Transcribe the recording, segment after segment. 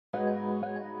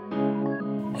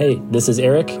Hey, this is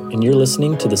Eric, and you're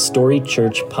listening to the Story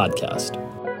Church podcast.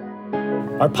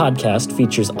 Our podcast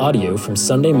features audio from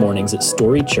Sunday mornings at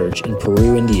Story Church in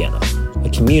Peru, Indiana, a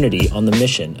community on the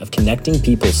mission of connecting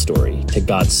people's story to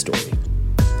God's story.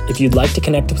 If you'd like to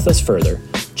connect with us further,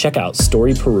 check out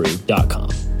storyperu.com.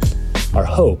 Our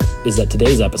hope is that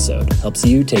today's episode helps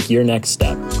you take your next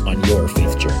step on your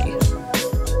faith journey.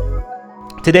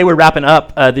 Today we're wrapping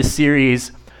up this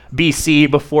series, BC,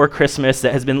 Before Christmas,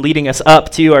 that has been leading us up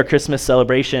to our Christmas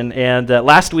celebration. And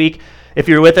last week, if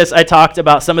you were with us, I talked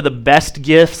about some of the best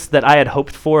gifts that I had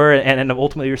hoped for and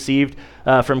ultimately received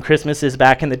from Christmases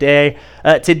back in the day.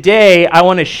 Today, I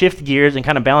want to shift gears and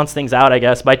kind of balance things out, I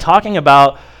guess, by talking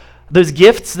about those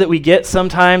gifts that we get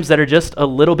sometimes that are just a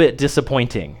little bit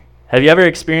disappointing. Have you ever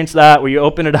experienced that, where you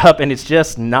open it up and it's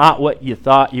just not what you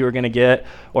thought you were going to get,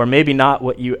 or maybe not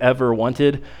what you ever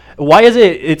wanted? Why is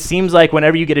it seems like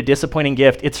whenever you get a disappointing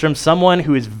gift, it's from someone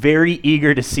who is very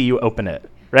eager to see you open it,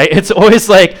 right? It's always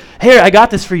like, here, I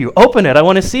got this for you. Open it. I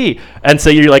want to see. And so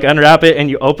you like unwrap it and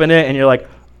you open it and you're like,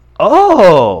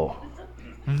 oh,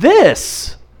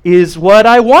 this is what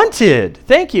I wanted.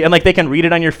 Thank you. And like they can read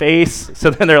it on your face. So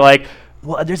then they're like,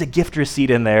 well, there's a gift receipt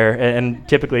in there. And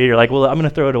typically you're like, well, I'm going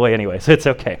to throw it away anyway. So it's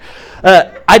okay.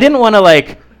 I didn't want to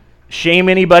like shame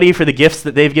anybody for the gifts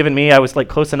that they've given me. I was like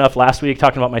close enough last week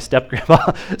talking about my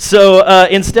step-grandma. So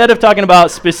instead of talking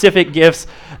about specific gifts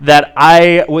that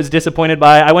I was disappointed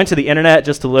by, I went to the internet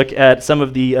just to look at some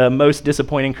of the most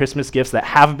disappointing Christmas gifts that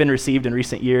have been received in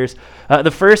recent years. The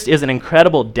first is an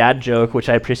incredible dad joke, which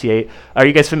I appreciate. Are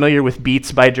you guys familiar with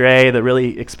Beats by Dre, the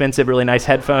really expensive, really nice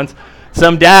headphones?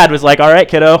 Some dad was like, all right,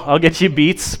 kiddo, I'll get you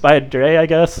Beats by Dre, I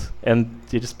guess. And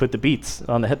you just put the Beats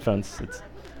on the headphones. It's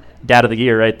Dad of the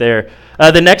year right there.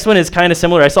 The next one is kind of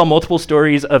similar. I saw multiple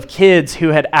stories of kids who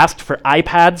had asked for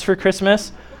iPads for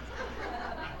Christmas.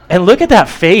 And look at that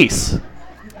face.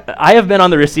 I have been on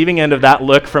the receiving end of that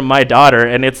look from my daughter,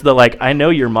 and it's the like, I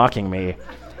know you're mocking me,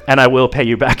 and I will pay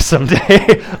you back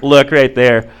someday look right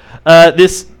there.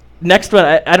 This next one,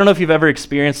 I don't know if you've ever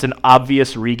experienced an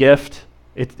obvious regift.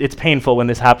 It's painful when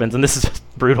this happens, and this is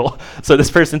just brutal. So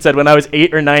this person said, when I was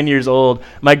 8 or 9 years old,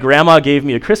 my grandma gave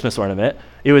me a Christmas ornament.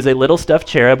 It was a little stuffed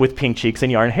cherub with pink cheeks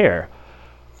and yarn hair.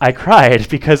 I cried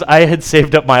because I had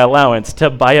saved up my allowance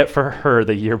to buy it for her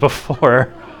the year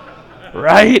before.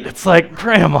 Right? It's like,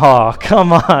 Grandma,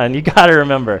 come on, you got to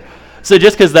remember. So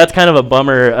just because that's kind of a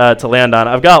bummer to land on,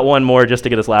 I've got one more just to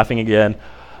get us laughing again.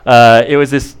 It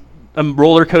was this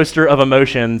roller coaster of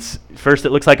emotions. First, it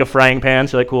looks like a frying pan.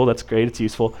 So you're like, cool, that's great, it's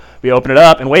useful. We open it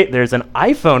up, and wait, there's an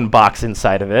iPhone box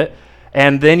inside of it.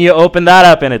 And then you open that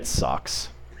up, and it's socks.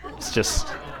 It's just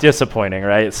disappointing,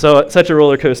 right? So such a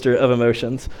roller coaster of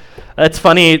emotions. It's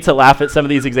funny to laugh at some of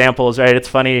these examples, right? It's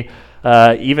funny,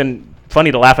 even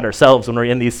funny to laugh at ourselves when we're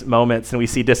in these moments and we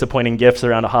see disappointing gifts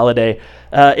around a holiday.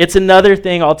 It's another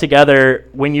thing altogether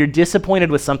when you're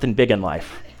disappointed with something big in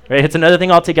life, right? It's another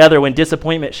thing altogether when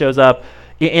disappointment shows up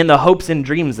in the hopes and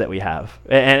dreams that we have.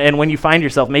 And when you find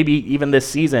yourself, maybe even this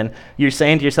season, you're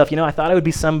saying to yourself, I thought I would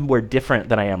be somewhere different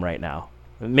than I am right now.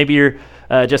 Maybe you're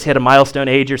just hit a milestone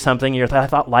age or something. I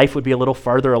thought life would be a little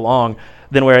farther along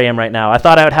than where I am right now. I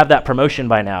thought I would have that promotion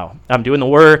by now. I'm doing the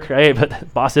work, right? But the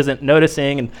boss isn't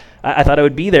noticing, and I thought I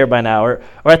would be there by now. Or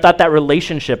I thought that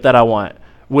relationship that I want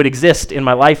would exist in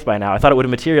my life by now. I thought it would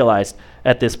have materialized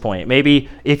at this point. Maybe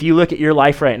if you look at your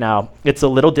life right now, it's a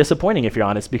little disappointing if you're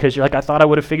honest, because you're like, I thought I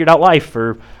would have figured out life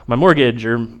or my mortgage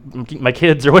or my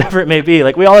kids or whatever it may be.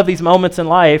 Like we all have these moments in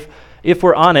life, if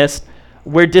we're honest,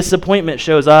 where disappointment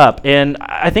shows up. And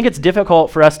I think it's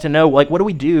difficult for us to know, like, what do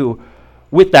we do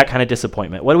with that kind of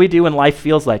disappointment? What do we do when life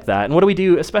feels like that? And what do we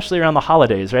do, especially around the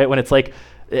holidays, right? When it's like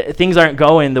things aren't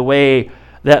going the way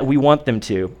that we want them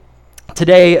to.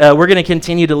 Today, we're going to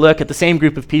continue to look at the same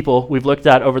group of people we've looked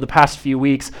at over the past few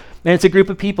weeks. And it's a group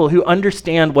of people who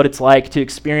understand what it's like to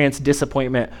experience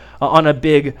disappointment on a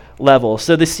big level.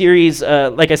 So the series,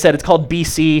 like I said, it's called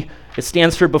BC. It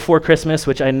stands for Before Christmas,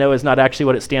 which I know is not actually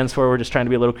what it stands for. We're just trying to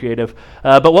be a little creative.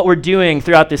 But what we're doing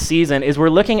throughout this season is we're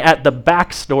looking at the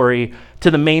backstory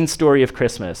to the main story of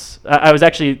Christmas. I was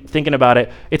actually thinking about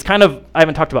it. It's kind of, I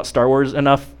haven't talked about Star Wars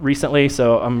enough recently,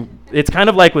 so it's kind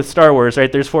of like with Star Wars,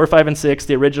 right? There's 4, 5, and 6,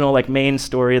 the original like main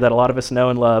story that a lot of us know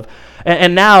and love.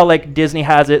 And now like Disney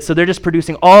has it, so they're just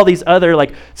producing all these other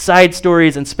like side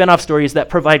stories and spin-off stories that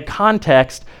provide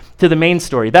context to the main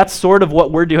story. That's sort of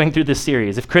what we're doing through this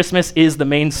series. If Christmas is the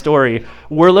main story,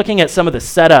 we're looking at some of the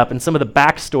setup and some of the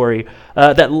backstory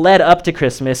that led up to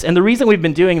Christmas. And the reason we've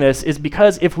been doing this is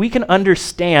because if we can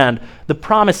understand the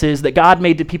promises that God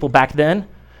made to people back then,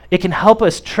 it can help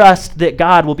us trust that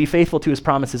God will be faithful to his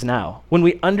promises now. When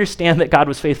we understand that God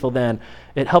was faithful then,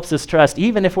 it helps us trust,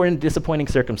 even if we're in a disappointing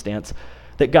circumstance,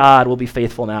 that God will be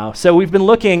faithful now. So we've been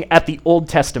looking at the Old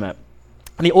Testament.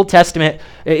 And the Old Testament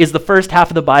is the first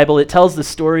half of the Bible. It tells the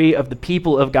story of the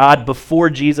people of God before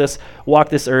Jesus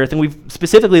walked this earth. And we've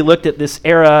specifically looked at this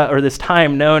era or this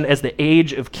time known as the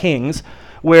Age of Kings,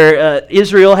 where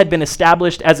Israel had been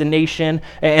established as a nation,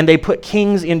 and they put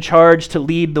kings in charge to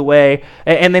lead the way.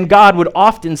 And then God would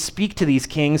often speak to these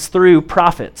kings through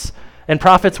prophets. And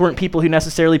prophets weren't people who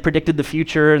necessarily predicted the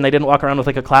future, and they didn't walk around with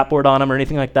like a clapboard on them or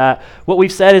anything like that. What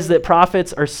we've said is that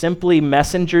prophets are simply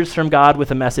messengers from God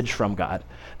with a message from God.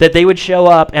 That they would show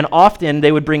up, and often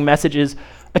they would bring messages,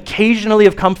 occasionally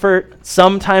of comfort,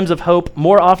 sometimes of hope.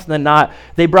 More often than not,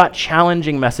 they brought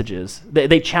challenging messages.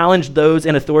 They challenged those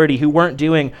in authority who weren't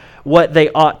doing what they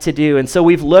ought to do. And so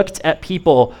we've looked at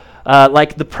people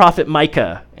like the prophet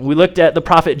Micah, and we looked at the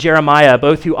prophet Jeremiah,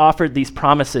 both who offered these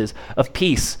promises of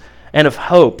peace and of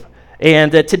hope.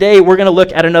 And today we're going to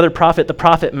look at another prophet, the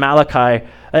prophet Malachi.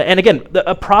 And again,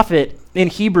 a prophet in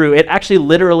Hebrew, it actually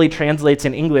literally translates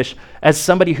in English as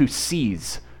somebody who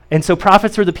sees. And so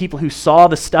prophets were the people who saw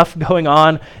the stuff going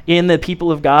on in the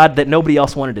people of God that nobody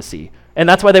else wanted to see. And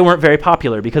that's why they weren't very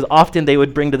popular, because often they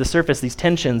would bring to the surface these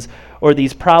tensions or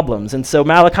these problems. And so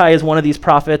Malachi is one of these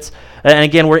prophets. And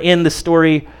again, we're in the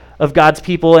story of God's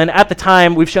people. And at the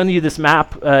time, we've shown you this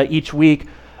map each week.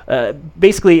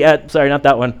 Sorry, not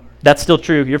that one. That's still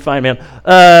true. You're fine, man.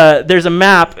 There's a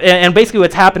map, and basically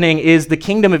what's happening is the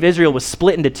kingdom of Israel was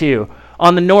split into two.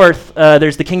 On the north,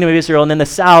 there's the kingdom of Israel, and then the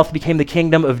south became the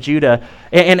kingdom of Judah.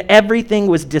 And everything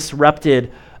was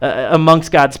disrupted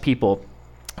amongst God's people.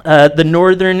 The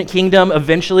northern kingdom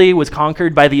eventually was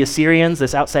conquered by the Assyrians,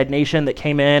 this outside nation that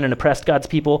came in and oppressed God's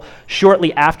people.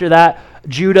 Shortly after that,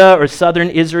 Judah, or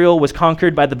southern Israel, was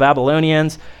conquered by the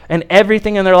Babylonians, and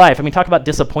everything in their life, I mean, talk about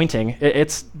disappointing.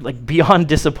 It's like beyond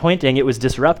disappointing. It was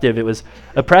disruptive. It was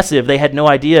oppressive. They had no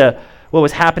idea what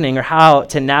was happening or how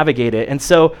to navigate it. And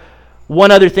so one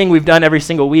other thing we've done every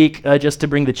single week, just to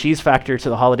bring the cheese factor to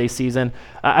the holiday season,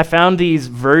 I found these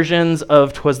versions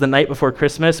of 'Twas the Night Before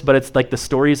Christmas, but it's like the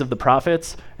stories of the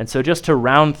prophets. And so just to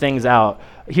round things out,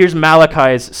 here's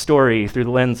Malachi's story through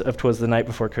the lens of 'Twas the Night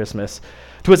Before Christmas.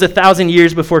 'Twas 1,000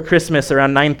 years before Christmas,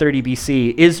 around 930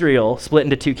 BC, Israel split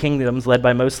into two kingdoms led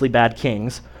by mostly bad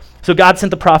kings. So God sent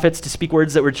the prophets to speak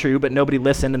words that were true, but nobody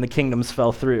listened, and the kingdoms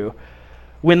fell through.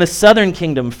 When the southern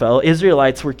kingdom fell,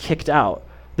 Israelites were kicked out.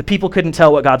 The people couldn't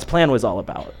tell what God's plan was all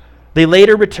about. They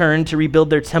later returned to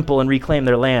rebuild their temple and reclaim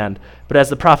their land, but as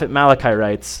the prophet Malachi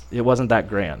writes, it wasn't that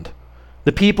grand.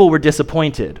 The people were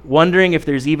disappointed, wondering if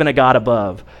there's even a God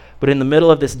above, but in the middle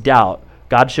of this doubt,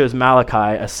 God shows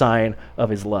Malachi a sign of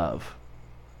his love.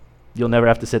 You'll never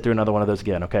have to sit through another one of those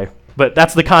again, okay? But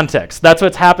that's the context. That's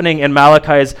what's happening in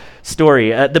Malachi's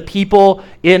story. The people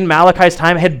in Malachi's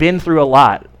time had been through a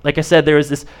lot. Like I said, there was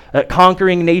this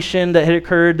conquering nation that had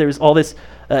occurred. There was all this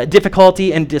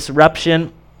difficulty and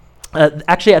disruption.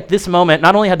 Actually, at this moment,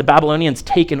 not only had the Babylonians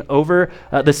taken over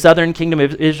the southern kingdom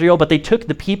of Israel, but they took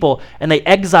the people and they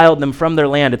exiled them from their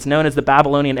land. It's known as the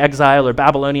Babylonian exile or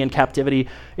Babylonian captivity.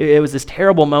 It was this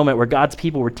terrible moment where God's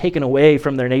people were taken away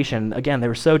from their nation. Again, they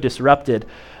were so disrupted,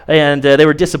 and they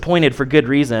were disappointed for good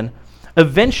reason.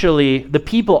 Eventually, the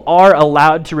people are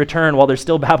allowed to return while there's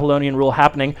still Babylonian rule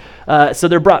happening. So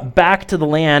they're brought back to the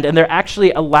land, and they're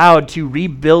actually allowed to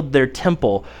rebuild their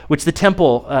temple, which the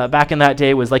temple back in that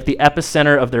day was like the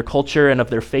epicenter of their culture and of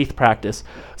their faith practice.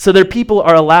 So their people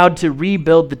are allowed to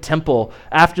rebuild the temple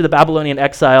after the Babylonian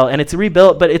exile, and it's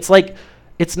rebuilt, but it's like,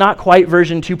 it's not quite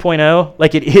version 2.0.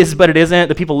 Like it is, but it isn't.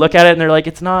 The people look at it and they're like,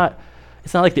 it's not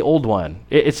like the old one.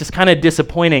 It's just kind of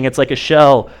disappointing. It's like a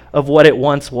shell of what it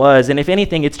once was. And if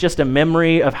anything, it's just a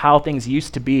memory of how things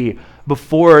used to be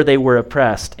before they were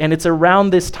oppressed. And it's around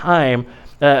this time,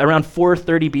 around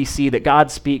 430 BC, that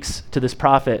God speaks to this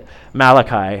prophet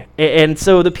Malachi. And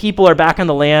so the people are back in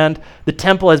the land. The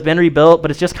temple has been rebuilt,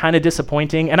 but it's just kind of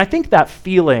disappointing. And I think that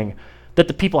feeling that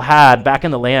the people had back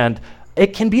in the land,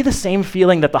 it can be the same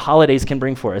feeling that the holidays can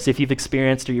bring for us if you've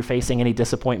experienced or you're facing any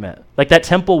disappointment. Like that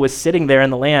temple was sitting there in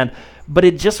the land, but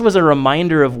it just was a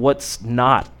reminder of what's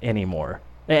not anymore.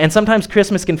 And sometimes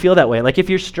Christmas can feel that way. Like if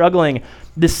you're struggling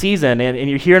this season and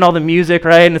you're hearing all the music,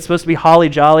 right, and it's supposed to be holly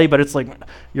jolly, but it's like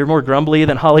you're more grumbly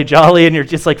than holly jolly, and you're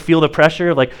just like feel the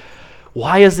pressure of like,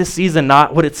 why is this season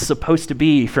not what it's supposed to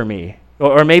be for me?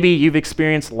 Or maybe you've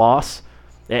experienced loss,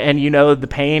 and you know the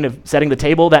pain of setting the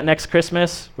table that next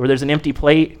Christmas, where there's an empty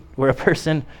plate where a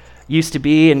person used to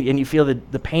be, and you feel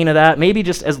the pain of that. Maybe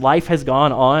just as life has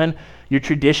gone on, your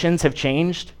traditions have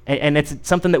changed, and it's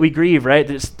something that we grieve, right?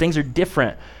 Things are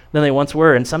different than they once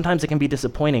were, and sometimes it can be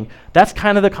disappointing. That's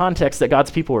kind of the context that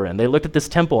God's people were in. They looked at this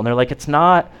temple, and they're like, it's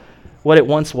not what it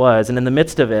once was. And in the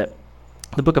midst of it,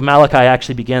 the book of Malachi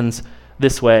actually begins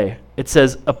this way. It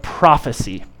says, a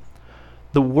prophecy,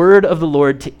 the word of the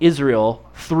Lord to Israel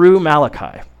through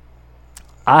Malachi.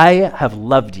 I have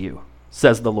loved you,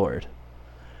 says the Lord.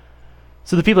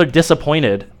 So the people are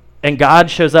disappointed, and God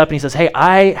shows up and he says, hey,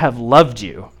 I have loved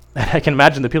you. And I can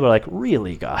imagine the people are like,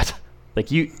 really, God?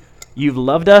 Like you've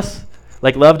loved us?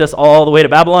 Like loved us all the way to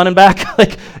Babylon and back?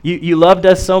 Like you loved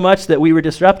us so much that we were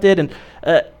disrupted? And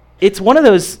it's one of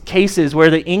those cases where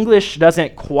the English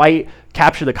doesn't quite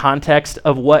capture the context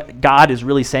of what God is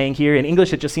really saying here. In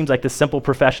English, it just seems like this simple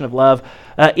profession of love.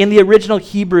 In the original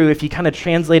Hebrew, if you kind of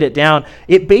translate it down,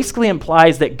 it basically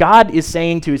implies that God is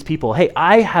saying to his people, hey,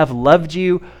 I have loved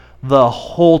you the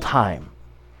whole time.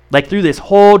 Like through this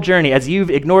whole journey, as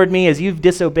you've ignored me, as you've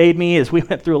disobeyed me, as we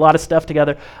went through a lot of stuff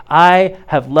together, I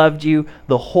have loved you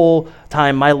the whole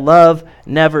time. My love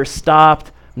never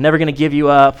stopped. I'm never going to give you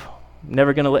up.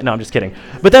 Never going to no, I'm just kidding.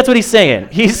 But that's what he's saying.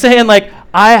 He's saying like,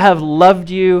 I have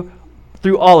loved you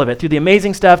through all of it, through the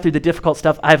amazing stuff, through the difficult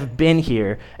stuff. I've been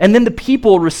here. And then the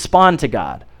people respond to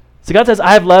God. So God says,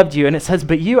 I have loved you. And it says,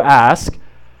 but you ask,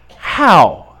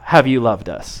 how have you loved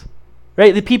us?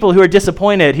 Right? The people who are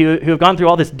disappointed, who have gone through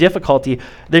all this difficulty,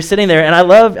 they're sitting there, and I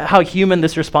love how human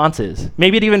this response is.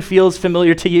 Maybe it even feels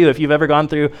familiar to you if you've ever gone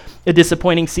through a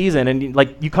disappointing season, and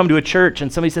you come to a church,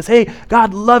 and somebody says, hey,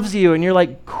 God loves you, and you're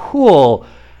like, cool,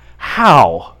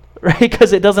 how? Right?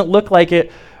 Because it doesn't look like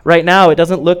it right now. It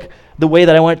doesn't look the way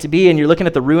that I want it to be, and you're looking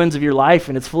at the ruins of your life,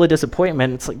 and it's full of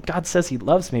disappointment. It's like, God says he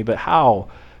loves me, but how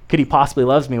could he possibly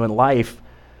love me when life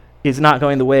is not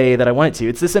going the way that I want it to?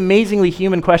 It's this amazingly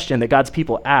human question that God's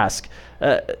people ask.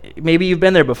 Maybe you've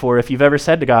been there before if you've ever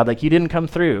said to God, like, you didn't come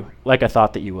through like I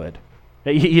thought that you would.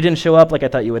 You didn't show up like I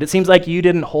thought you would. It seems like you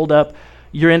didn't hold up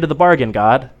your end of the bargain,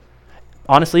 God.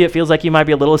 Honestly, it feels like you might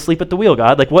be a little asleep at the wheel,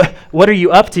 God. Like, what are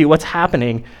you up to? What's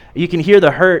happening? You can hear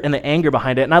the hurt and the anger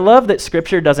behind it. And I love that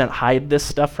Scripture doesn't hide this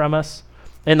stuff from us.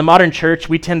 In the modern church,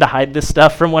 we tend to hide this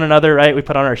stuff from one another, right? We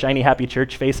put on our shiny, happy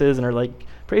church faces and are like,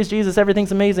 praise Jesus,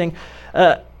 everything's amazing.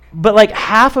 But like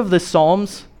half of the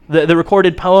Psalms, the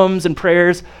recorded poems and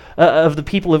prayers of the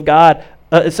people of God,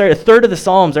 a third of the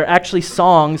Psalms are actually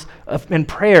songs and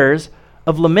prayers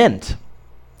of lament.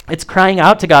 It's crying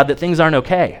out to God that things aren't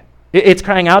okay. It's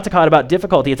crying out to God about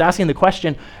difficulty. It's asking the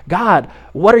question, God,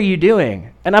 what are you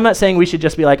doing? And I'm not saying we should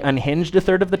just be like unhinged a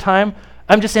third of the time.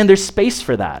 I'm just saying there's space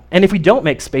for that. And if we don't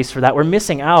make space for that, we're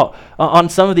missing out on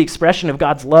some of the expression of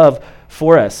God's love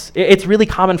for us. It's really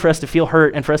common for us to feel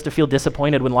hurt and for us to feel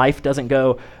disappointed when life doesn't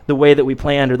go the way that we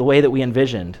planned or the way that we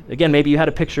envisioned. Again, maybe you had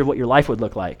a picture of what your life would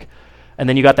look like, and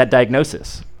then you got that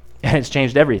diagnosis, and it's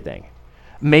changed everything.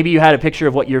 Maybe you had a picture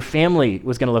of what your family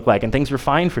was going to look like, and things were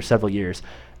fine for several years,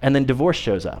 and then divorce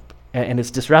shows up, and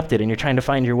it's disrupted, and you're trying to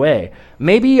find your way.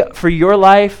 Maybe for your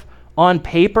life, on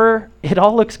paper, it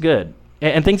all looks good,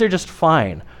 and things are just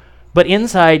fine. But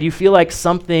inside, you feel like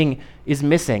something is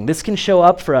missing. This can show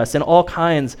up for us in all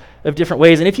kinds of different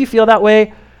ways. And if you feel that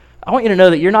way, I want you to know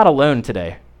that you're not alone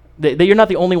today. That you're not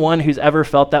the only one who's ever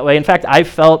felt that way. In fact, I've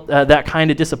felt that kind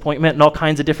of disappointment in all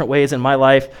kinds of different ways in my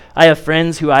life. I have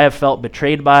friends who I have felt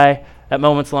betrayed by at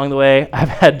moments along the way. I've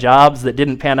had jobs that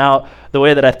didn't pan out the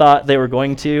way that I thought they were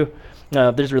going to.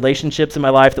 There's relationships in my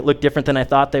life that look different than I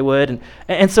thought they would.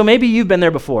 And so maybe you've been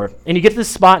there before, and you get to this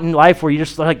spot in life where you're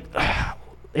just like,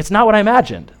 it's not what I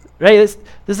imagined, right? This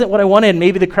isn't what I wanted.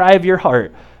 Maybe the cry of your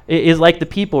heart is like the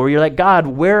people where you're like, God,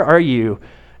 where are you?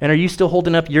 And are you still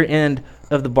holding up your end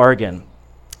of the bargain?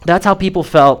 That's how people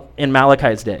felt in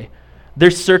Malachi's day. Their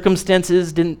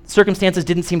circumstances didn't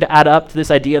seem to add up to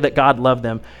this idea that God loved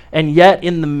them. And yet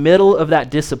in the middle of that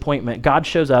disappointment, God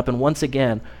shows up, and once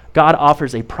again, God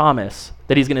offers a promise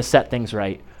that he's going to set things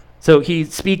right. So he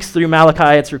speaks through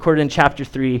Malachi. It's recorded in chapter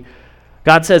 3.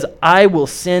 God says, I will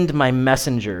send my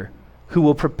messenger who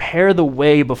will prepare the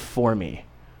way before me.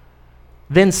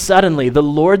 Then suddenly the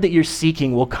Lord that you're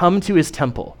seeking will come to his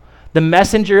temple. The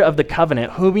messenger of the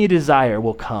covenant whom you desire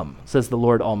will come, says the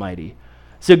Lord Almighty.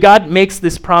 So God makes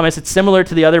this promise. It's similar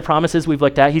to the other promises we've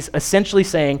looked at. He's essentially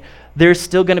saying there's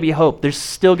still going to be hope. There's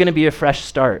still going to be a fresh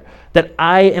start, that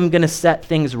I am going to set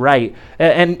things right.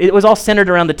 And it was all centered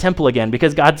around the temple again,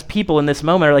 because God's people in this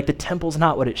moment are like, the temple's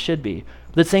not what it should be.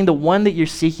 But it's saying the one that you're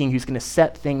seeking who's going to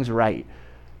set things right,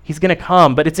 he's going to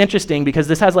come. But it's interesting because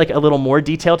this has like a little more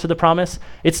detail to the promise.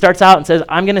 It starts out and says,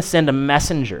 I'm going to send a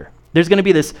messenger. There's going to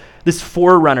be this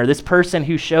forerunner, this person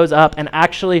who shows up and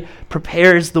actually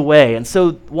prepares the way. And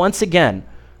so once again,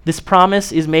 this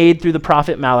promise is made through the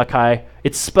prophet Malachi.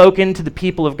 It's spoken to the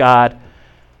people of God.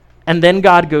 And then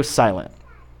God goes silent.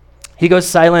 He goes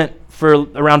silent for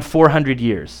around 400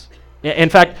 years. In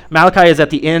fact, Malachi is at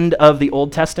the end of the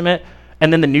Old Testament,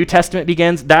 and then the New Testament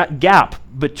begins. That gap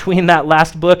between that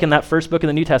last book and that first book of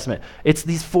the New Testament, it's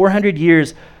these 400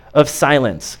 years of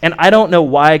silence. And I don't know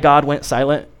why God went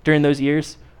silent during those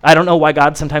years. I don't know why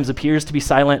God sometimes appears to be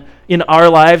silent in our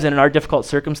lives and in our difficult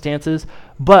circumstances.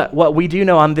 But what we do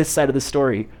know on this side of the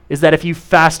story is that if you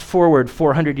fast forward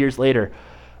 400 years later,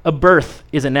 a birth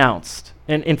is announced.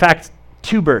 And in fact,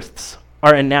 2 births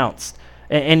are announced.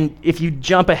 And if you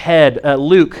jump ahead,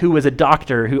 Luke, who was a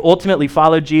doctor, who ultimately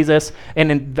followed Jesus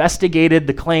and investigated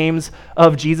the claims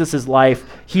of Jesus' life,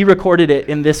 he recorded it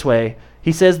in this way.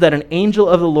 He says that an angel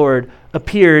of the Lord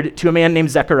appeared to a man named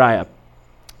Zechariah,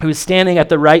 who was standing at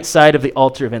the right side of the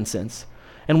altar of incense.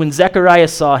 And when Zechariah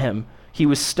saw him, he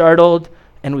was startled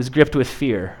and was gripped with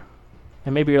fear.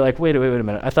 And maybe you're like, wait a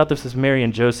minute. I thought this was Mary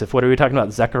and Joseph. What are we talking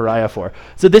about Zechariah for?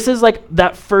 So this is like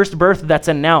that first birth that's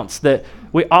announced that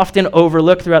we often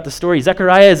overlook throughout the story.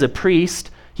 Zechariah is a priest.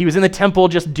 He was in the temple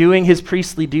just doing his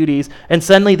priestly duties, and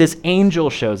suddenly this angel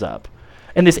shows up.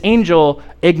 And this angel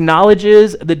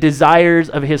acknowledges the desires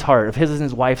of his heart, of his and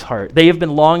his wife's heart. They have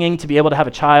been longing to be able to have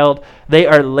a child. They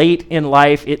are late in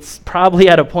life. It's probably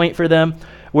at a point for them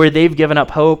where they've given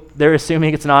up hope. They're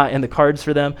assuming it's not in the cards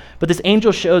for them. But this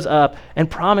angel shows up and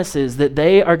promises that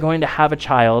they are going to have a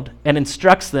child and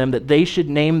instructs them that they should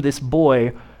name this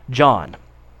boy John.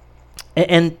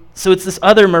 And so it's this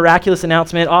other miraculous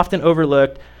announcement, often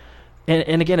overlooked.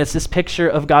 And again, it's this picture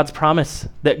of God's promise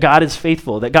that God is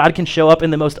faithful, that God can show up in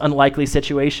the most unlikely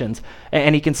situations,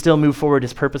 and he can still move forward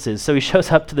his purposes. So he shows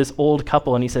up to this old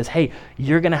couple and he says, hey,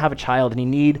 you're going to have a child, and you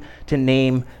need to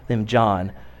name them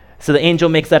John. So the angel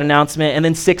makes that announcement, and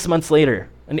then 6 months later,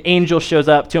 an angel shows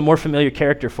up to a more familiar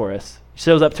character for us. He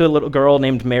shows up to a little girl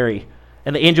named Mary,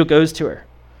 and the angel goes to her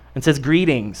and says,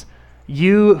 greetings,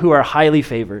 you who are highly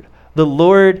favored. The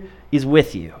Lord is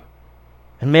with you.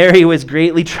 And Mary was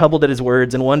greatly troubled at his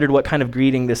words and wondered what kind of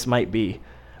greeting this might be.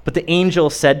 But the angel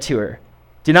said to her,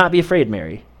 do not be afraid,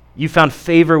 Mary. You found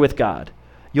favor with God.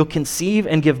 You'll conceive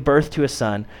and give birth to a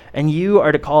son, and you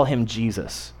are to call him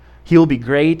Jesus. He will be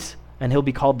great, and he'll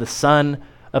be called the Son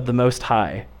of the Most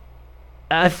High.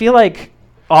 I feel like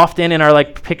often in our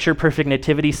picture perfect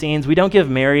nativity scenes, we don't give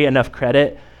Mary enough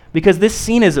credit because this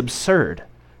scene is absurd.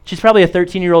 She's probably a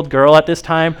 13-year-old girl at this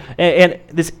time, and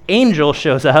this angel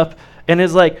shows up and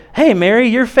is like, hey, Mary,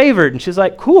 you're favored. And she's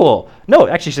like, cool. No,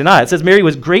 actually, she's not. It says Mary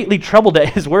was greatly troubled at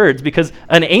his words because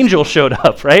an angel showed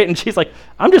up, right? And she's like,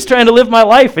 I'm just trying to live my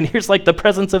life, and here's the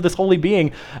presence of this holy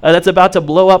being that's about to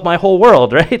blow up my whole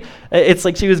world, right? It's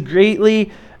like she was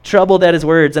greatly troubled at his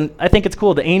words. And I think it's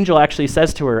cool. The angel actually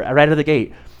says to her right out of the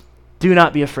gate, do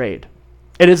not be afraid.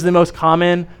 It is the most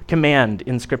common command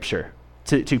in Scripture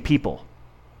to people.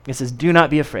 It says, do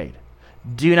not be afraid.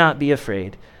 Do not be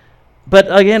afraid. But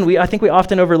again, I think we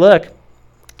often overlook,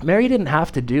 Mary didn't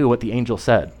have to do what the angel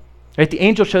said. Right? The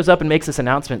angel shows up and makes this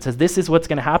announcement, says this is what's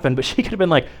going to happen, but she could have been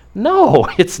like, no,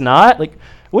 it's not.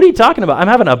 What are you talking about? I'm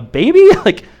having a baby?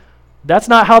 That's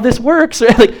not how this works.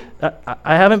 Right?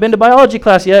 I haven't been to biology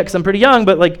class yet because I'm pretty young,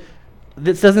 but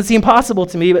this doesn't seem possible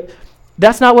to me. But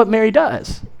that's not what Mary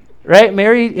does. Right?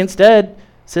 Mary instead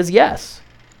says yes.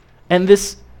 And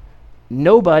this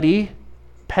nobody,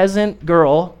 peasant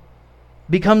girl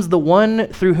becomes the one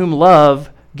through whom love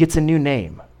gets a new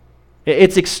name.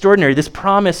 It's extraordinary. This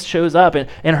promise shows up,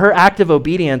 and her act of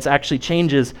obedience actually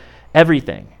changes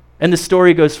everything. And the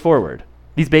story goes forward.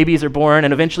 These babies are born,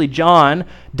 and eventually John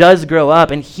does grow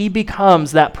up, and he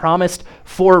becomes that promised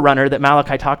forerunner that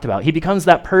Malachi talked about. He becomes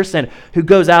that person who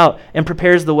goes out and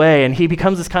prepares the way, and he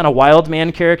becomes this kind of wild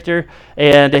man character,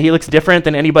 and he looks different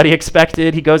than anybody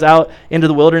expected. He goes out into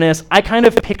the wilderness. I kind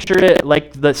of picture it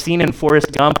like the scene in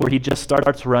Forrest Gump where he just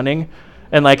starts running,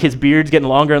 and his beard's getting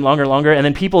longer and longer and longer, and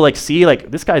then people see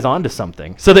this guy's onto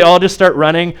something. So they all just start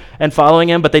running and following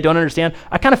him, but they don't understand.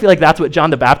 I kind of feel like that's what John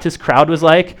the Baptist crowd was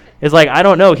like. It's I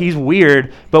don't know, he's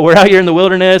weird, but we're out here in the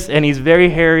wilderness, and he's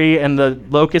very hairy, and the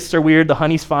locusts are weird, the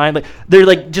honey's fine.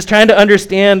 They're just trying to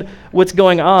understand what's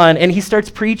going on, and he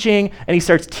starts preaching, and he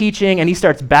starts teaching, and he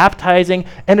starts baptizing,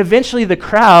 and eventually the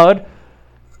crowd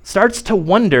starts to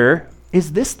wonder,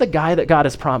 is this the guy that God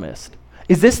has promised?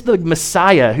 Is this the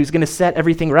Messiah who's going to set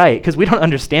everything right? Because we don't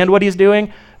understand what he's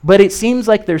doing, but it seems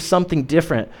like there's something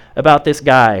different about this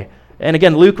guy. And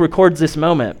again, Luke records this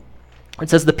moment. It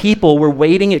says the people were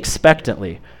waiting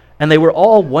expectantly, and they were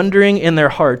all wondering in their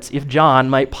hearts if John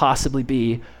might possibly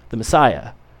be the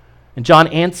Messiah. And John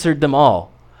answered them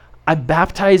all, I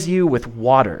baptize you with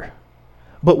water,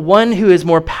 but one who is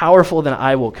more powerful than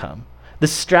I will come, the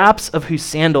straps of whose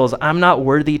sandals I'm not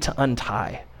worthy to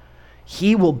untie.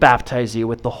 he will baptize you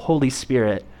with the Holy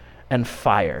Spirit and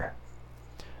fire.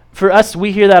 For us,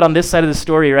 we hear that on this side of the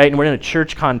story, right? And we're in a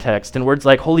church context, and words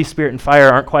like Holy Spirit and fire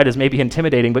aren't quite as maybe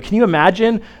intimidating. But can you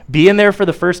imagine being there for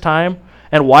the first time,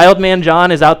 and Wild Man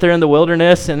John is out there in the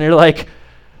wilderness, and they're like,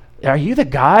 are you the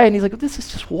guy? And he's like, this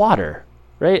is just water,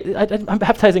 right? I'm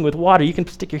baptizing with water. You can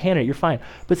stick your hand in it. You're fine.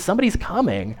 But somebody's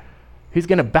coming who's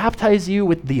going to baptize you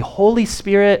with the Holy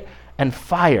Spirit and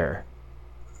fire.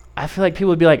 I feel like people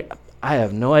would be like, I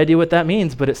have no idea what that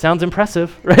means, but it sounds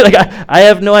impressive, right? Like I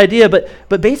have no idea,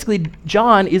 but basically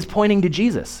John is pointing to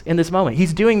Jesus in this moment.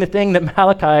 He's doing the thing that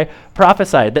Malachi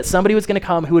prophesied, that somebody was going to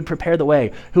come who would prepare the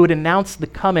way, who would announce the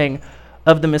coming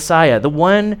of the Messiah, the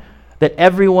one that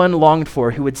everyone longed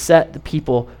for, who would set the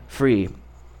people free.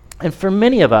 And for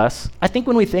many of us, I think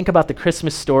when we think about the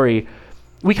Christmas story,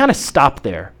 we kind of stop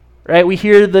there. Right, we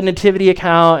hear the nativity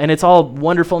account, and it's all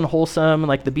wonderful and wholesome, and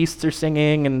like the beasts are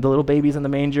singing, and the little baby's in the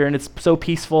manger, and it's so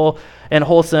peaceful and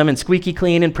wholesome and squeaky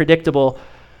clean and predictable.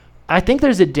 I think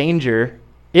there's a danger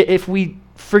if we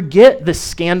forget the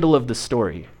scandal of the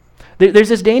story. There's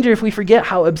this danger if we forget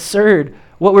how absurd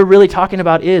what we're really talking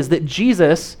about is, that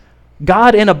Jesus,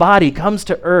 God in a body, comes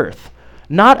to earth,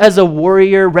 not as a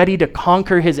warrior ready to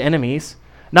conquer his enemies,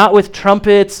 not with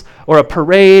trumpets or a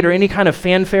parade or any kind of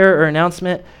fanfare or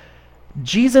announcement.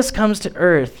 Jesus comes to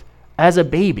earth as a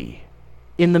baby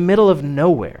in the middle of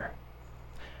nowhere.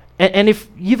 And if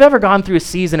you've ever gone through a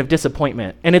season of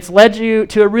disappointment and it's led you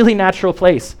to a really natural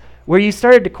place where you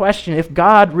started to question if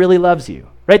God really loves you,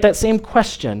 right? That same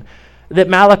question that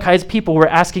Malachi's people were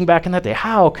asking back in that day,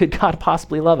 how could God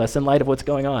possibly love us in light of what's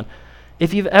going on?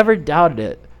 If you've ever doubted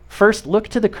it, first look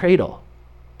to the cradle.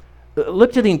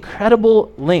 Look to the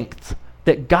incredible lengths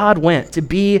that God went to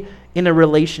be in a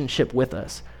relationship with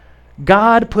us.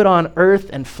 God put on earth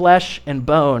and flesh and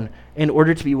bone in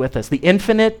order to be with us. The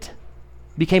infinite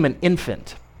became an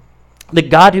infant. The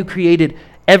God who created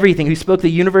everything, who spoke the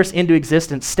universe into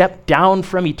existence, stepped down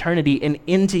from eternity and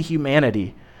into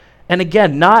humanity. And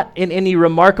again, not in any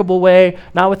remarkable way,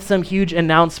 not with some huge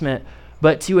announcement,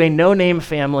 but to a no-name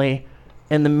family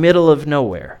in the middle of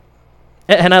nowhere.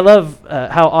 And I love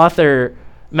how author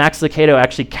Max Lucado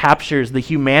actually captures the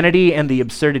humanity and the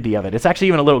absurdity of it. It's actually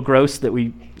even a little gross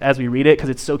that as we read it, because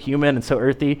it's so human and so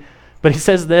earthy. But he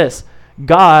says this: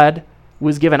 God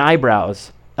was given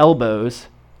eyebrows, elbows,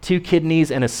 2 kidneys,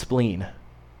 and a spleen.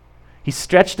 He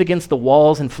stretched against the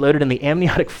walls and floated in the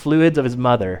amniotic fluids of his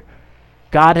mother.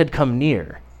 God had come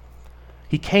near.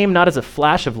 He came not as a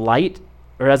flash of light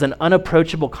or as an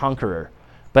unapproachable conqueror,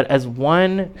 but as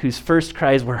one whose first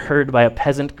cries were heard by a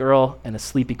peasant girl and a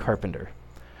sleepy carpenter.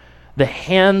 The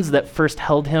hands that first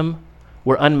held him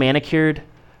were unmanicured,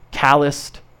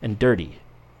 calloused, and dirty.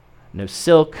 No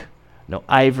silk, no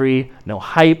ivory, no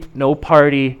hype, no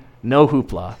party, no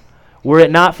hoopla. Were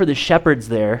it not for the shepherds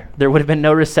there would have been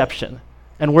no reception.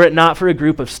 And were it not for a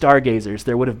group of stargazers,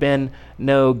 there would have been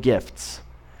no gifts.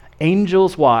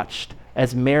 Angels watched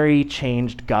as Mary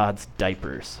changed God's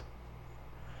diapers.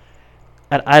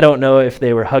 And I don't know if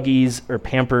they were Huggies or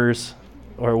Pampers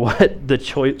or what the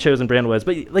chosen brand was,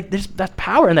 but like there's that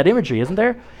power in that imagery, isn't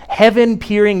there? Heaven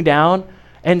peering down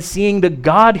and seeing the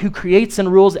God who creates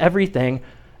and rules everything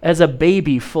as a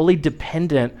baby fully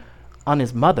dependent on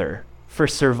his mother for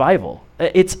survival.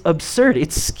 It's absurd,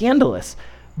 it's scandalous,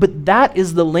 but that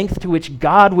is the length to which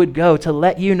God would go to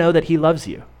let you know that he loves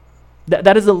you.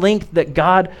 That is the length that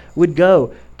God would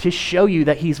go to show you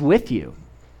that he's with you.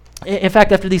 In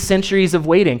fact, after these centuries of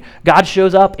waiting, God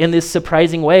shows up in this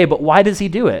surprising way, but why does he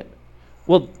do it?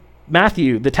 Well,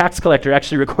 Matthew, the tax collector,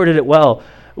 actually recorded it well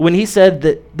when he said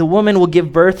that the woman will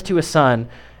give birth to a son,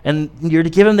 and you're to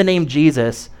give him the name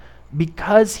Jesus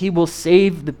because he will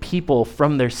save the people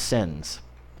from their sins.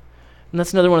 And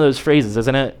that's another one of those phrases,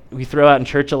 isn't it? We throw out in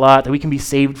church a lot that we can be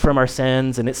saved from our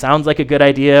sins, and it sounds like a good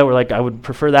idea. We're like, I would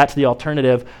prefer that to the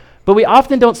alternative. But we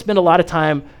often don't spend a lot of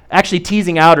time actually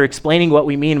teasing out or explaining what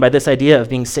we mean by this idea of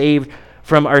being saved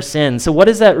from our sins. So what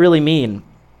does that really mean?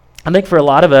 I think for a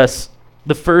lot of us,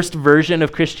 the first version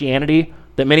of Christianity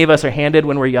that many of us are handed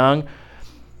when we're young,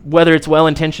 whether it's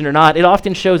well-intentioned or not, it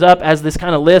often shows up as this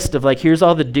kind of list of like, here's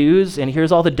all the do's and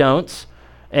here's all the don'ts.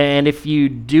 And if you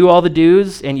do all the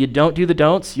do's and you don't do the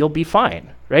don'ts, you'll be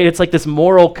fine, right? It's like this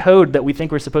moral code that we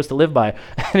think we're supposed to live by.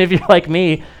 And if you're like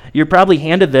me, you're probably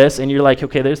handed this and you're like,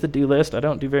 okay, there's the do list. I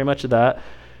don't do very much of that.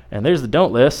 And there's the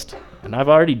don't list. And I've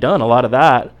already done a lot of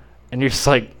that. And you're just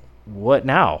like, what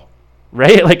now?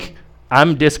 Right? Like,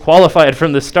 I'm disqualified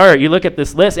from the start. You look at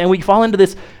this list and we fall into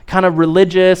this kind of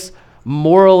religious,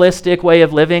 moralistic way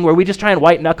of living where we just try and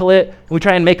white knuckle it, and we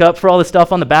try and make up for all the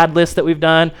stuff on the bad list that we've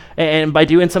done, and by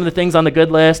doing some of the things on the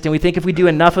good list, and we think if we do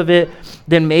enough of it,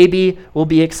 then maybe we'll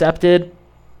be accepted.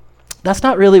 That's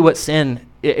not really what sin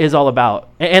is all about.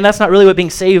 And that's not really what being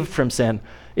saved from sin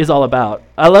is all about.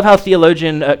 I love how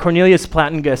theologian Cornelius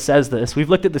Plantinga says this. We've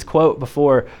looked at this quote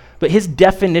before, but his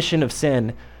definition of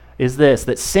sin is this,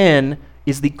 that sin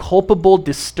is the culpable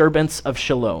disturbance of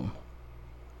shalom.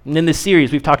 And in this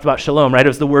series, we've talked about shalom, right? It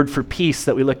was the word for peace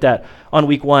that we looked at on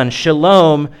week 1.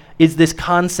 Shalom is this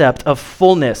concept of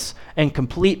fullness and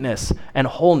completeness and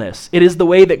wholeness. It is the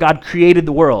way that God created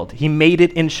the world. He made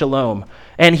it in shalom.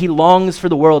 And he longs for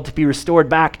the world to be restored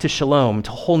back to shalom, to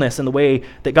wholeness in the way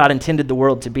that God intended the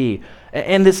world to be.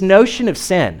 And this notion of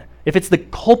sin, if it's the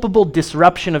culpable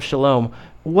disruption of shalom,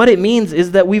 what it means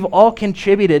is that we've all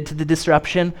contributed to the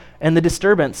disruption and the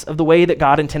disturbance of the way that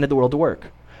God intended the world to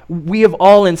work. We have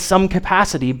all in some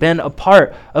capacity been a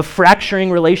part of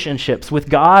fracturing relationships with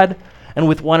God and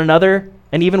with one another,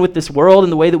 and even with this world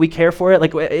and the way that we care for it.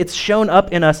 Like, it's shown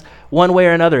up in us one way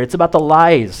or another. It's about the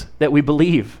lies that we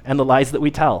believe and the lies that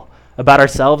we tell about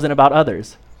ourselves and about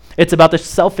others. It's about the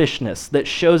selfishness that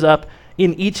shows up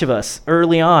in each of us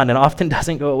early on and often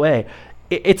doesn't go away.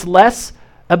 It's less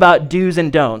about do's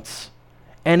and don'ts,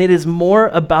 and it is more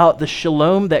about the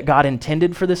shalom that God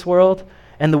intended for this world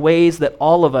and the ways that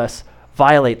all of us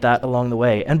violate that along the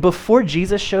way. And before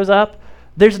Jesus shows up,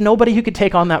 there's nobody who could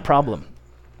take on that problem.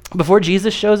 Before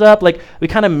Jesus shows up, like, we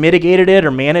kind of mitigated it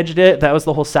or managed it. That was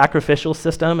the whole sacrificial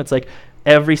system. It's like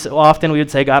every so often we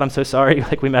would say, God, I'm so sorry,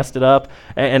 like we messed it up,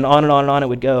 and on and on and on it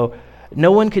would go.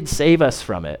 No one could save us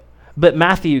from it. But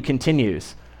Matthew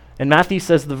continues, and Matthew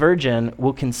says the virgin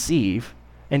will conceive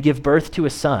and give birth to a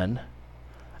son,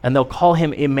 and they'll call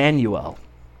him Emmanuel,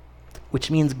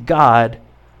 which means God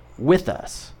with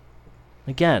us.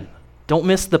 Again, don't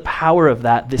miss the power of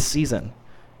that this season.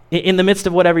 In the midst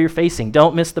of whatever you're facing,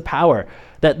 don't miss the power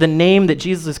that the name that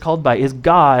Jesus is called by is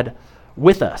God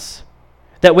with us.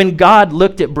 That when God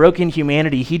looked at broken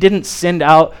humanity, he didn't send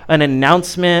out an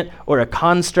announcement or a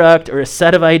construct or a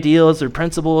set of ideals or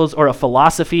principles or a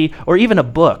philosophy or even a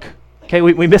book. Okay,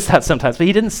 we miss that sometimes, but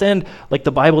he didn't send, like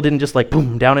the Bible didn't just like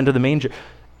boom down into the manger.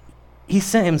 He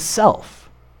sent himself.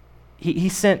 He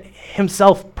sent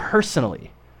himself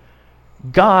personally.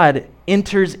 God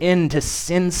enters into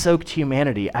sin-soaked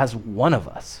humanity as one of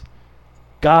us.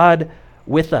 God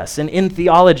with us. And in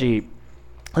theology,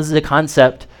 this is a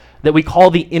concept that we call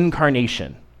the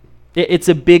incarnation. It's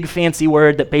a big fancy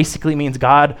word that basically means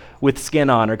God with skin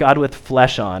on or God with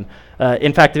flesh on.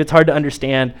 In fact, if it's hard to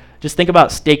understand, just think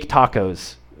about steak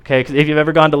tacos. Okay, because if you've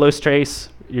ever gone to Los Tres,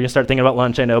 you're going to start thinking about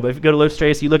lunch, I know, but if you go to Los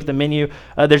Tres, you look at the menu,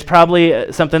 there's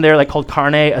probably something there like called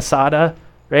carne asada,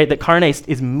 right? That carne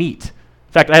is meat.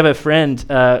 In fact, I have a friend,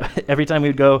 every time we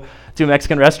would go to a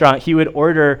Mexican restaurant, he would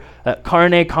order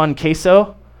carne con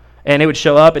queso, and it would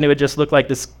show up, and it would just look like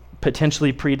this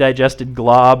potentially pre-digested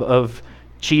glob of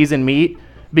cheese and meat,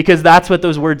 because that's what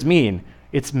those words mean.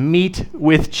 It's meat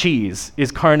with cheese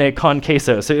is carne con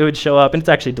queso. So it would show up, and it's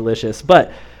actually delicious.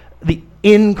 But the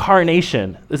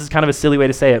incarnation, this is kind of a silly way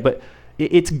to say it, but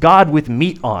it's God with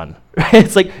meat on.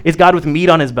 It's like it's God with meat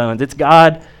on his bones. It's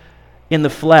God in the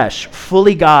flesh,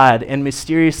 fully God and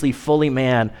mysteriously fully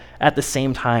man at the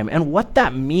same time. And what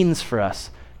that means for us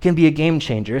can be a game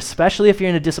changer, especially if you're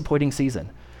in a disappointing season.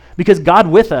 Because God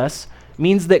with us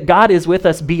means that God is with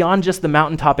us beyond just the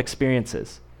mountaintop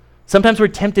experiences. Sometimes we're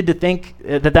tempted to think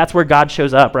that that's where God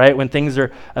shows up, right? When things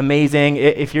are amazing.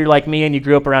 If you're like me and you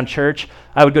grew up around church,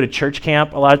 I would go to church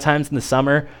camp a lot of times in the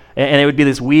summer, and it would be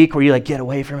this week where you like get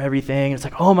away from everything. It's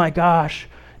like, oh my gosh,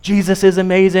 Jesus is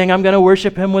amazing. I'm going to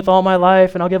worship him with all my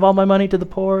life, and I'll give all my money to the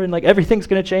poor, and like everything's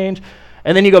going to change.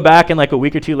 And then you go back, and like a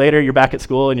week or two later, you're back at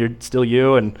school, and you're still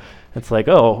you, and it's like,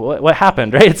 oh, what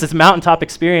happened, right? It's this mountaintop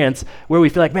experience where we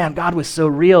feel like, man, God was so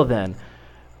real then.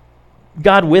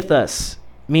 God with us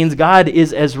means God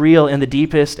is as real in the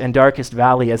deepest and darkest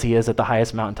valley as he is at the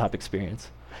highest mountaintop experience.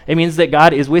 It means that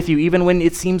God is with you even when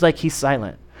it seems like he's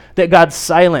silent. That God's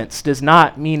silence does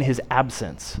not mean his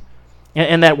absence.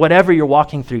 And that whatever you're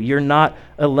walking through, you're not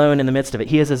alone in the midst of it.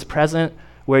 He is as present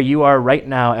where you are right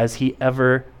now as he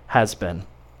ever has been.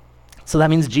 So that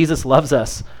means Jesus loves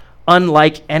us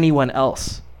unlike anyone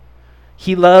else.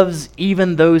 He loves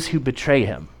even those who betray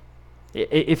him.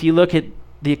 If you look at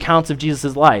the accounts of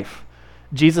Jesus' life,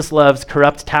 Jesus loves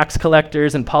corrupt tax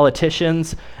collectors and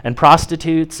politicians and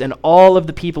prostitutes and all of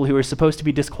the people who are supposed to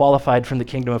be disqualified from the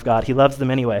kingdom of God. He loves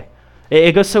them anyway.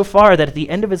 It goes so far that at the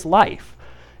end of his life,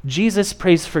 Jesus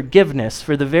prays forgiveness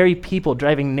for the very people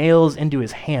driving nails into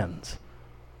his hands.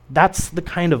 That's the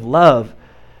kind of love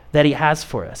that he has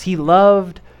for us. He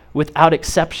loved without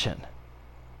exception.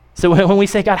 So when we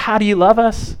say, God, how do you love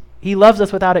us? He loves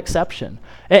us without exception.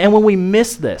 And when we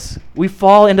miss this, we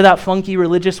fall into that funky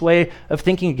religious way of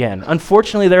thinking again.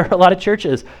 Unfortunately, there are a lot of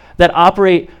churches that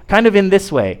operate kind of in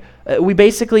this way. We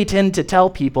basically tend to tell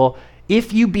people,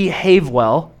 if you behave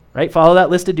well, right, follow that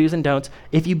list of do's and don'ts,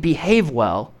 if you behave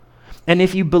well, and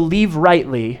if you believe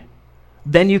rightly,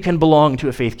 then you can belong to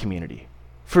a faith community.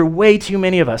 For way too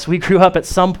many of us, we grew up at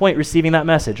some point receiving that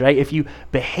message, right? If you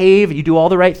behave, you do all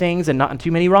the right things and not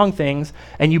too many wrong things,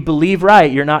 and you believe right,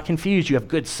 you're not confused, you have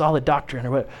good solid doctrine,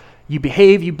 or what, you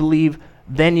behave, you believe,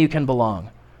 then you can belong.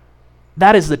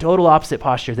 That is the total opposite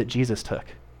posture that Jesus took.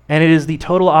 And it is the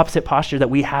total opposite posture that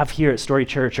we have here at Story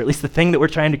Church, or at least the thing that we're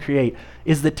trying to create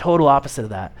is the total opposite of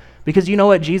that. Because you know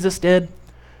what Jesus did?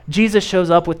 Jesus shows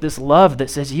up with this love that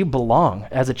says you belong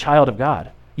as a child of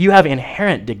God. You have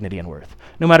inherent dignity and worth.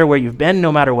 No matter where you've been,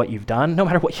 no matter what you've done, no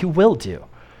matter what you will do,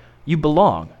 you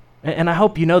belong. And I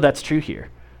hope you know that's true here.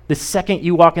 The second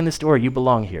you walk in this door, you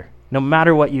belong here, no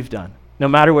matter what you've done, no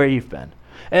matter where you've been.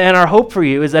 And our hope for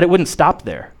you is that it wouldn't stop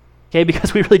there, okay?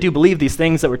 Because we really do believe these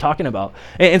things that we're talking about.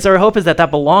 And so our hope is that that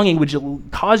belonging would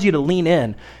cause you to lean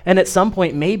in and at some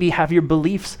point maybe have your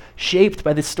beliefs shaped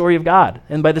by the story of God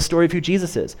and by the story of who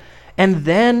Jesus is. And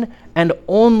then, and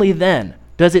only then,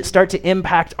 does it start to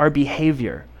impact our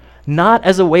behavior. Not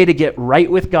as a way to get right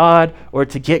with God or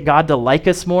to get God to like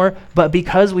us more, but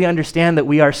because we understand that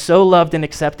we are so loved and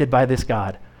accepted by this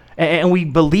God. And we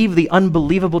believe the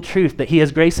unbelievable truth that he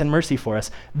has grace and mercy for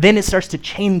us. Then it starts to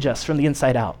change us from the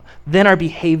inside out. Then our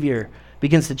behavior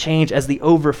begins to change as the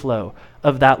overflow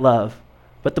of that love.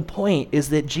 But the point is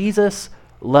that Jesus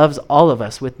loves all of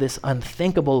us with this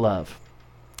unthinkable love.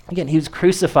 Again, he was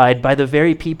crucified by the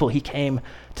very people he came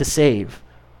to save.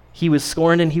 He was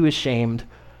scorned and he was shamed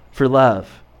for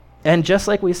love. And just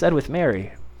like we said with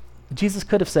Mary, Jesus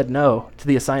could have said no to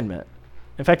the assignment.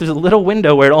 In fact, there's a little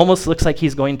window where it almost looks like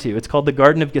he's going to. It's called the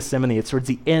Garden of Gethsemane. It's towards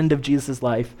the end of Jesus'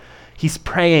 life. He's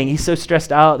praying. He's so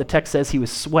stressed out. The text says he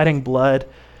was sweating blood.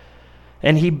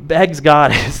 And he begs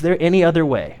God, is there any other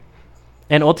way?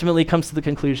 And ultimately comes to the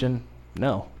conclusion,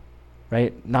 no,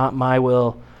 right? Not my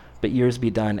will, but yours be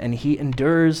done. And he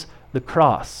endures the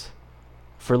cross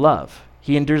for love.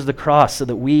 He endures the cross so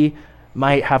that we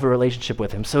might have a relationship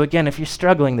with him. So again, if you're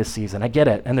struggling this season, I get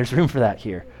it, and there's room for that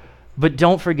here. But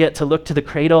don't forget to look to the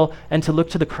cradle and to look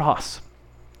to the cross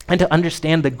and to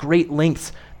understand the great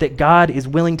lengths that God is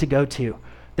willing to go to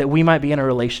that we might be in a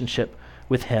relationship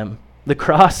with him. The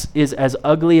cross is as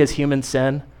ugly as human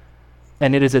sin,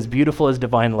 and it is as beautiful as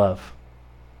divine love.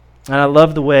 And I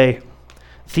love the way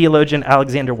theologian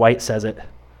Alexander White says it.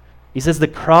 He says, the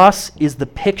cross is the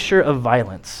picture of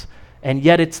violence, and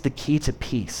yet it's the key to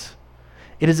peace.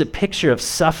 It is a picture of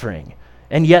suffering,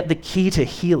 and yet the key to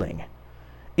healing.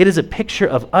 It is a picture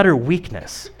of utter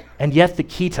weakness, and yet the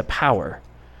key to power.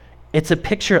 It's a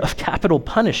picture of capital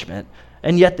punishment,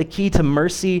 and yet the key to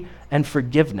mercy and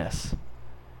forgiveness.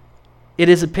 It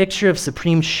is a picture of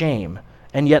supreme shame,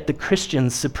 and yet the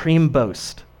Christian's supreme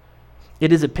boast.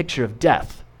 It is a picture of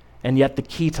death, and yet the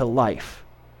key to life.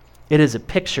 It is a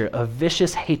picture of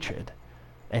vicious hatred,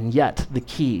 and yet the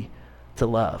key to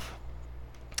love.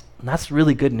 And that's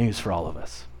really good news for all of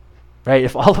us, right?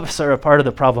 If all of us are a part of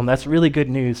the problem, that's really good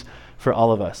news for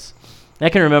all of us. And I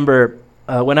can remember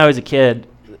when I was a kid,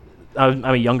 I'm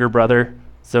a younger brother,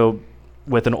 so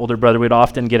with an older brother, we'd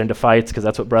often get into fights because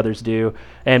that's what brothers do.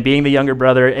 And being the younger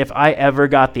brother, if I ever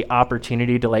got the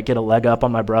opportunity to like get a leg up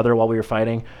on my brother while we were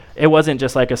fighting, it wasn't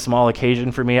just like a small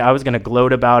occasion for me. I was going to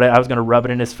gloat about it. I was going to rub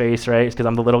it in his face, right? Because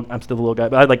I'm still the little guy.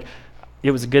 But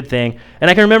it was a good thing.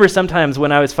 And I can remember sometimes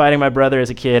when I was fighting my brother as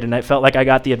a kid and I felt like I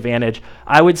got the advantage,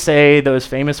 I would say those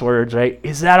famous words, right?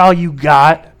 Is that all you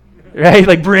got? Right?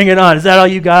 Like, bring it on. Is that all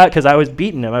you got? Because I was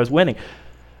beating him. I was winning.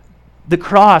 The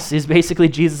cross is basically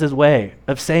Jesus' way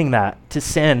of saying that to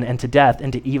sin and to death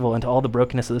and to evil and to all the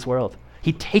brokenness of this world.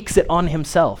 He takes it on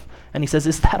himself and he says,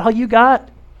 is that all you got?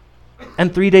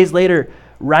 And 3 days later,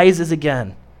 rises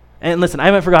again. And listen, I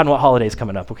haven't forgotten what holiday's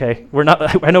coming up, okay?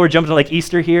 I know we're jumping to like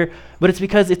Easter here, but it's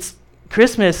because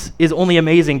Christmas is only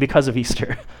amazing because of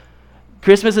Easter.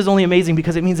 Christmas is only amazing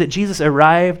because it means that Jesus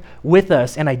arrived with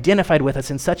us and identified with us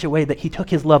in such a way that he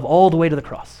took his love all the way to the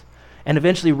cross and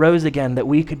eventually rose again that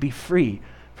we could be free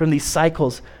from these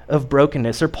cycles of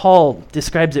brokenness. Or Paul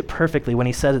describes it perfectly when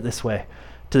he says it this way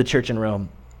to the church in Rome.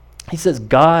 He says,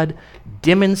 God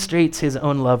demonstrates his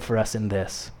own love for us in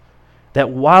this, that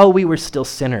while we were still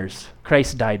sinners,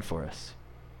 Christ died for us.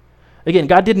 Again,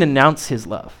 God didn't announce his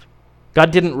love. God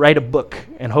didn't write a book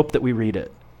and hope that we read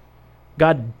it.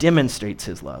 God demonstrates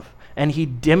his love, and he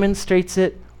demonstrates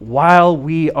it while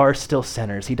we are still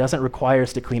sinners. He doesn't require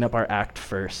us to clean up our act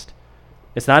first.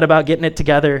 It's not about getting it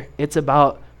together. It's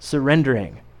about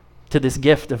surrendering to this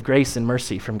gift of grace and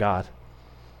mercy from God.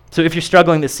 So if you're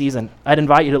struggling this season, I'd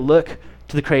invite you to look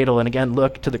to the cradle and again,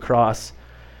 look to the cross.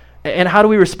 And how do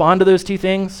we respond to those two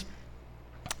things?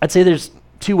 I'd say there's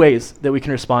two ways that we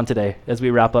can respond today as we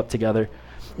wrap up together.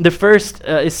 The first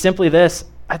is simply this.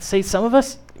 I'd say some of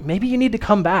us, maybe you need to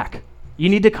come back. You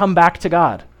need to come back to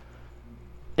God.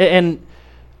 And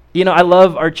I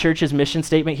love our church's mission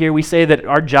statement here. We say that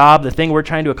our job, the thing we're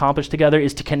trying to accomplish together,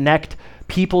 is to connect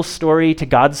people's story to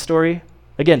God's story.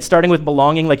 Again, starting with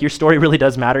belonging, like your story really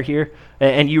does matter here,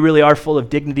 and you really are full of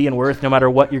dignity and worth no matter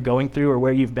what you're going through or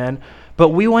where you've been. But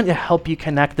we want to help you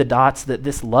connect the dots that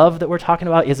this love that we're talking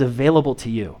about is available to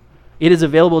you. It is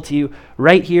available to you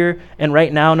right here and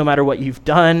right now, no matter what you've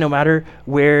done, no matter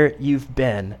where you've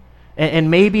been.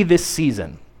 And maybe this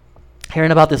season,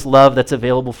 hearing about this love that's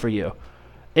available for you,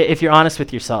 if you're honest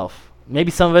with yourself,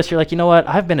 maybe some of us, you're like, you know what?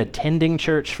 I've been attending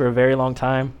church for a very long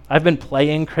time. I've been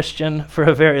playing Christian for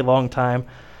a very long time,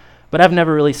 but I've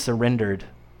never really surrendered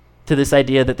to this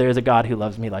idea that there is a God who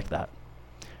loves me like that.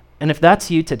 And if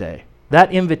that's you today,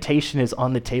 that invitation is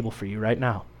on the table for you right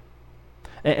now.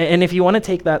 And if you want to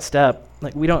take that step,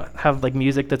 like we don't have like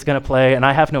music that's going to play, and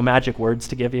I have no magic words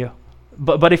to give you.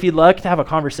 But if you'd like to have a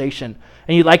conversation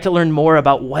and you'd like to learn more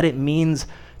about what it means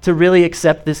to really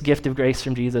accept this gift of grace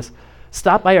from Jesus,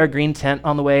 stop by our green tent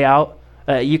on the way out.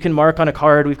 You can mark on a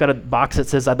card. We've got a box that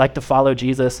says, I'd like to follow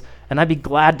Jesus. And I'd be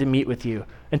glad to meet with you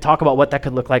and talk about what that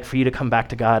could look like for you to come back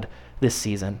to God this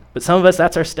season. But some of us,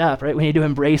 that's our step, right? We need to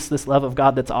embrace this love of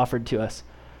God that's offered to us.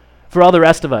 For all the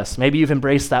rest of us, maybe you've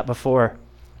embraced that before.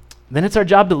 Then it's our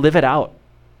job to live it out.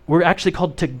 We're actually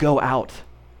called to go out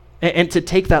and to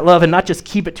take that love and not just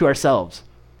keep it to ourselves.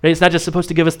 Right? It's not just supposed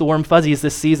to give us the warm fuzzies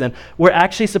this season. We're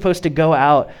actually supposed to go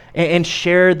out and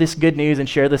share this good news and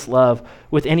share this love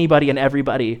with anybody and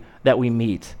everybody that we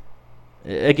meet.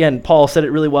 Again, Paul said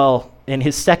it really well in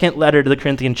his second letter to the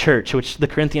Corinthian church, which the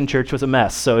Corinthian church was a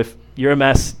mess. So if you're a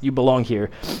mess, you belong here.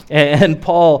 And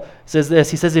Paul says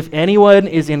this. He says, if anyone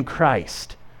is in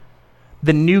Christ,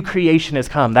 the new creation has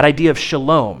come. That idea of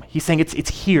shalom. He's saying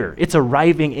it's here. It's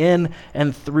arriving in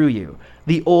and through you.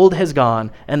 The old has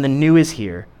gone and the new is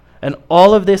here. And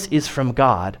all of this is from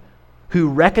God, who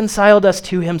reconciled us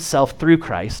to himself through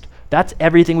Christ. That's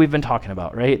everything we've been talking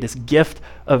about, right? This gift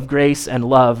of grace and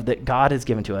love that God has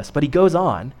given to us. But he goes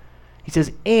on. He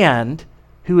says, and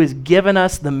who has given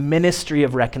us the ministry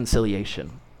of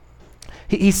reconciliation.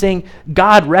 He's saying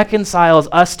God reconciles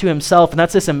us to himself, and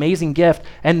that's this amazing gift.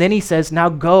 And then he says, now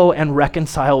go and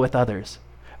reconcile with others.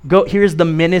 Go. Here's the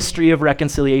ministry of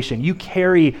reconciliation. You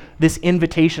carry this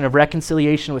invitation of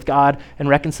reconciliation with God and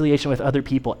reconciliation with other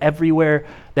people everywhere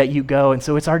that you go. And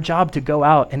so it's our job to go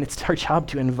out, and it's our job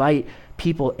to invite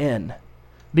people in.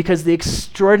 Because the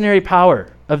extraordinary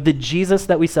power of the Jesus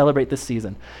that we celebrate this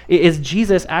season is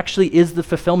Jesus actually is the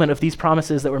fulfillment of these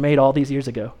promises that were made all these years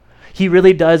ago. He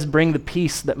really does bring the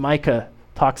peace that Micah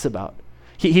talks about.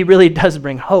 He really does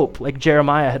bring hope, like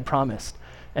Jeremiah had promised.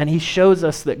 And he shows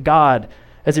us that God,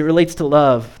 as it relates to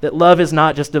love, that love is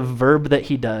not just a verb that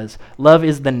he does. Love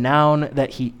is the noun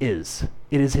that he is.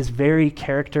 It is his very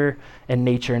character and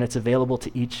nature, and it's available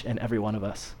to each and every one of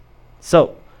us.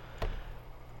 So,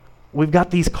 we've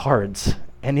got these cards,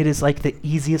 and it is like the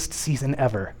easiest season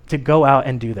ever to go out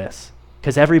and do this,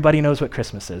 because everybody knows what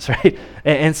Christmas is, right?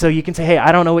 And so you can say, hey,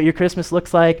 I don't know what your Christmas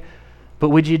looks like, but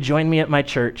would you join me at my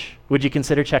church? Would you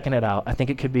consider checking it out? I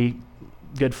think it could be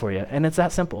good for you. And it's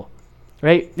that simple,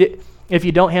 right? If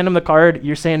you don't hand them the card,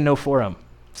 you're saying no for them.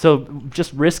 So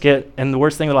just risk it, and the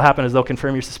worst thing that'll happen is they'll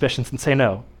confirm your suspicions and say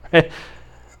no.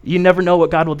 You never know what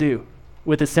God will do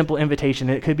with a simple invitation.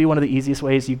 It could be one of the easiest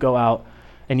ways you go out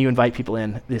and you invite people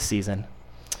in this season.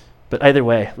 But either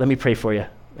way, let me pray for you,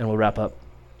 and we'll wrap up.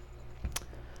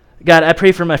 God, I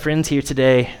pray for my friends here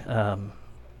today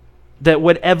that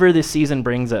whatever this season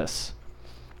brings us,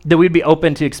 that we'd be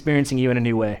open to experiencing you in a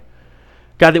new way.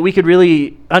 God, that we could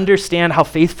really understand how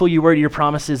faithful you were to your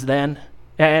promises then,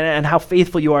 and how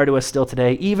faithful you are to us still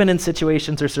today, even in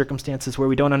situations or circumstances where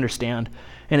we don't understand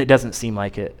and it doesn't seem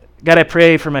like it. God, I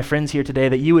pray for my friends here today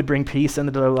that you would bring peace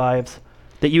into their lives,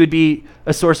 that you would be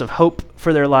a source of hope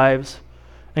for their lives,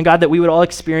 and God, that we would all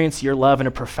experience your love in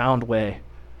a profound way.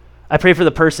 I pray for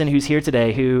the person who's here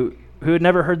today who had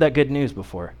never heard that good news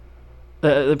before.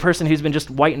 The person who's been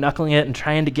just white-knuckling it and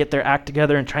trying to get their act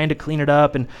together and trying to clean it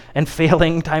up and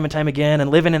failing time and time again and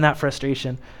living in that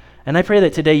frustration. And I pray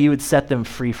that today you would set them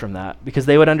free from that, because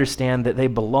they would understand that they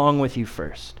belong with you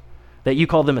first, that you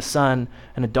call them a son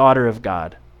and a daughter of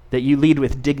God, that you lead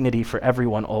with dignity for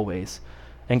everyone always,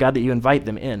 And God, that you invite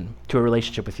them in to a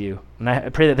relationship with you. And I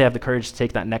pray that they have the courage to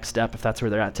take that next step if that's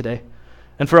where they're at today.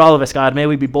 And for all of us, God, may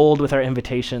we be bold with our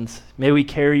invitations. May we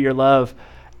carry your love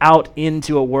out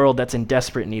into a world that's in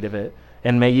desperate need of it.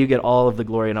 And may you get all of the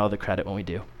glory and all the credit when we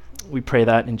do. We pray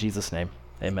that in Jesus' name.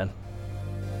 Amen.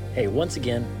 Hey, once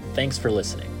again, thanks for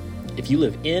listening. If you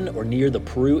live in or near the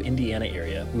Peru, Indiana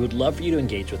area, we would love for you to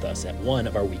engage with us at one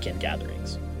of our weekend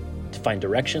gatherings. To find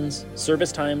directions,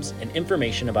 service times, and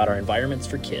information about our environments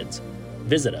for kids,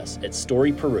 visit us at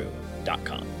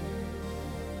storyperu.com.